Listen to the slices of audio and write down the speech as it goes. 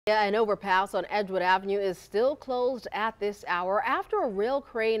Yeah, an overpass on Edgewood Avenue is still closed at this hour after a rail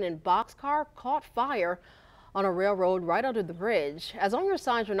crane and boxcar caught fire on a railroad right under the bridge. As On Your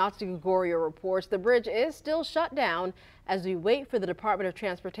Signs Renata Gregorio reports, the bridge is still shut down as we wait for the Department of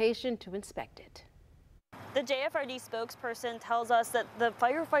Transportation to inspect it. The JFRD spokesperson tells us that the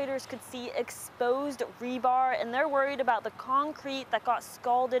firefighters could see exposed rebar and they're worried about the concrete that got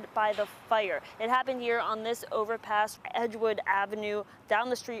scalded by the fire. It happened here on this overpass, Edgewood Avenue, down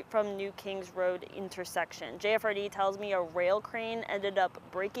the street from New Kings Road intersection. JFRD tells me a rail crane ended up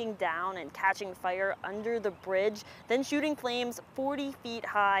breaking down and catching fire under the bridge, then shooting flames 40 feet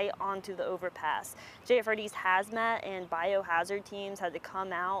high onto the overpass. JFRD's hazmat and biohazard teams had to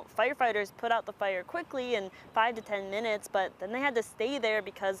come out. Firefighters put out the fire quickly in 5 to 10 minutes, but then they had to stay there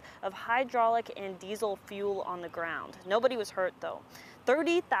because of hydraulic and diesel fuel on the ground. Nobody was hurt though.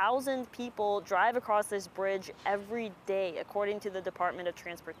 30,000 people drive across this bridge every day, according to the Department of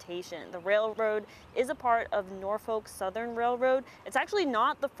Transportation. The railroad is a part of Norfolk Southern Railroad. It's actually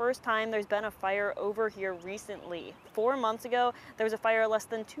not the first time there's been a fire over here recently. 4 months ago, there was a fire less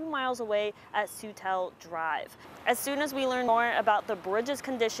than 2 miles away at Sutel Drive. As soon as we learn more about the bridge's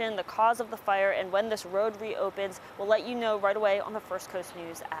condition, the cause of the fire, and when this road reopens, we'll let you know right away on the First Coast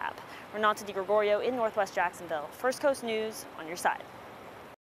News app. Renata Gregorio in Northwest Jacksonville. First Coast News, on your side.